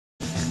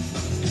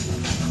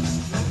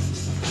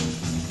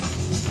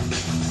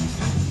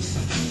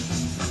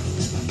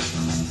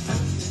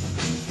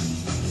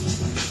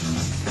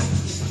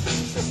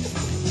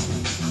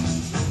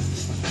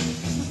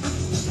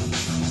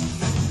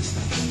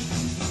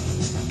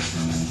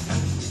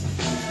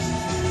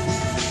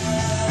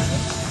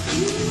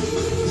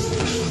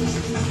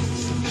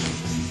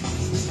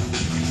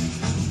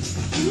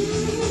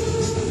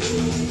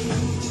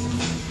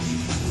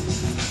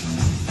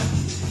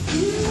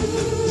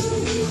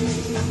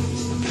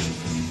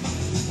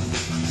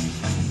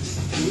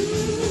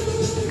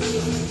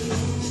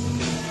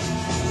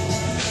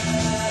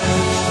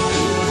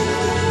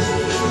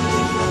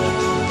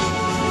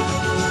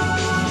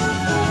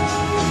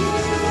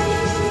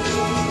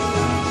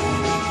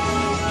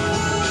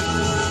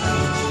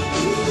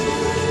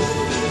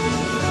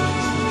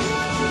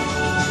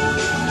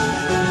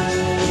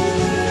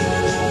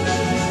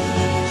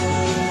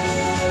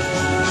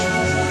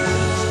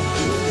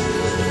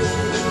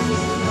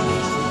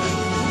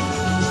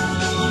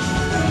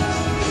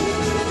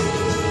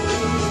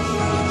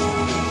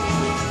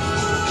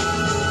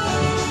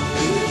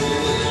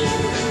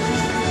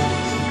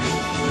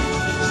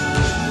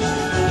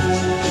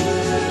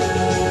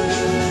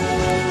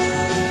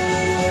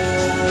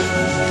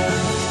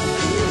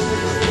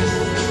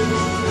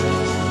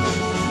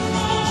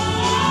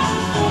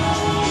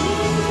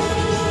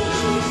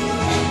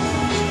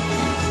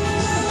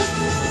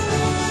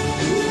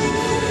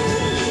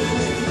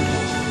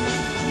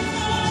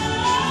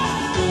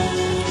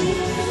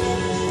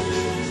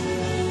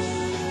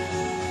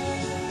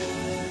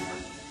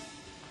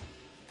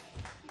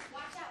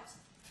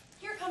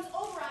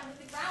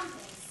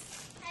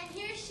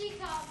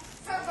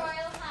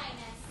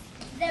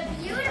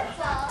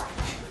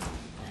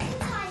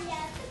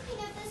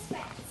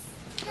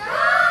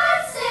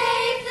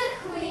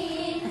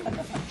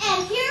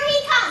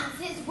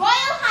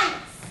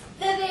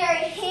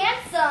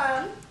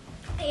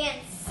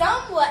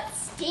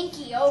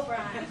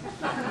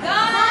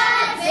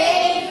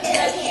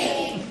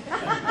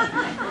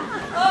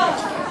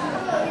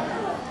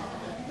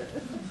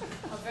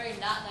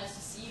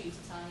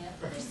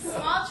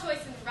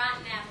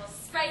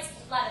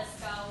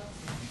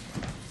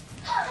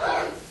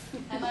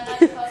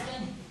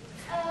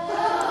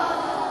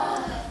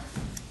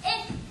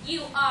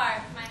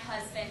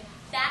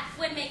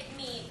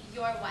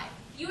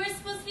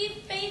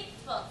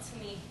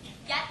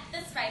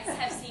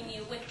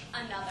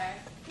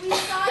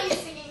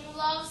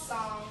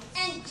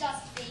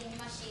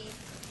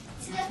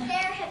to the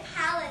fair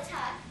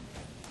Hippolyta,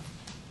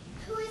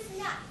 who is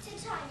not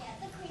Titania,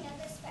 the queen of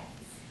the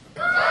Sprites.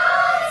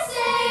 God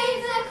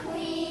save the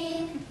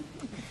queen!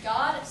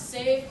 God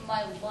save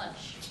my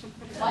lunch.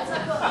 Why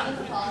talk about me,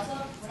 Hippolyta,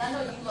 when I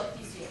know you look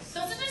easier?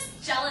 Those are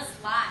just jealous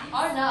lies.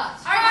 Are not.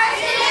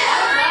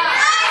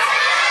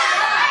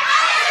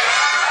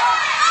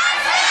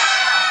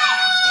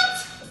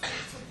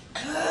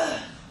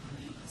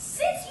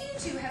 Since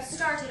you two have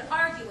started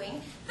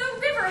arguing, the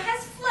river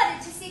has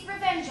flooded to seek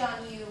revenge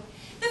on you.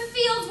 The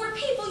fields where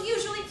people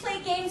usually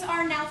play games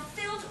are now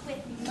filled with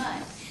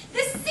mud.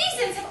 The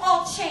seasons have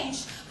all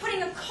changed.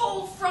 Putting a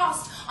cold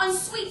frost on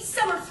sweet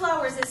summer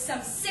flowers is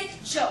some sick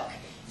joke.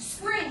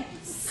 Spring,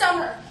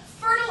 summer,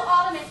 fertile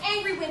autumn, and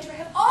angry winter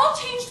have all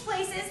changed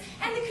places,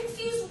 and the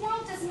confused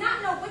world does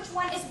not know which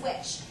one is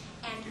which.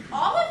 And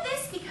all of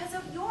this because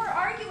of your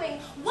arguing.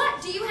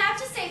 What do you have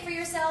to say for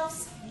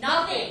yourselves?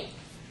 Nothing.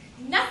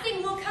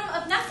 Nothing will come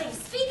of nothing.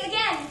 Speak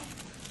again.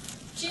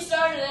 She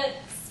started it.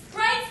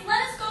 Sprites,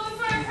 let us go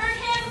before I hurt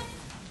him.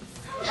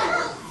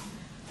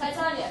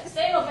 Titania,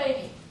 stay and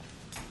obey me.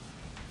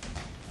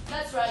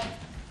 That's right.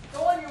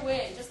 Go on your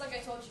way, just like I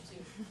told you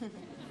to.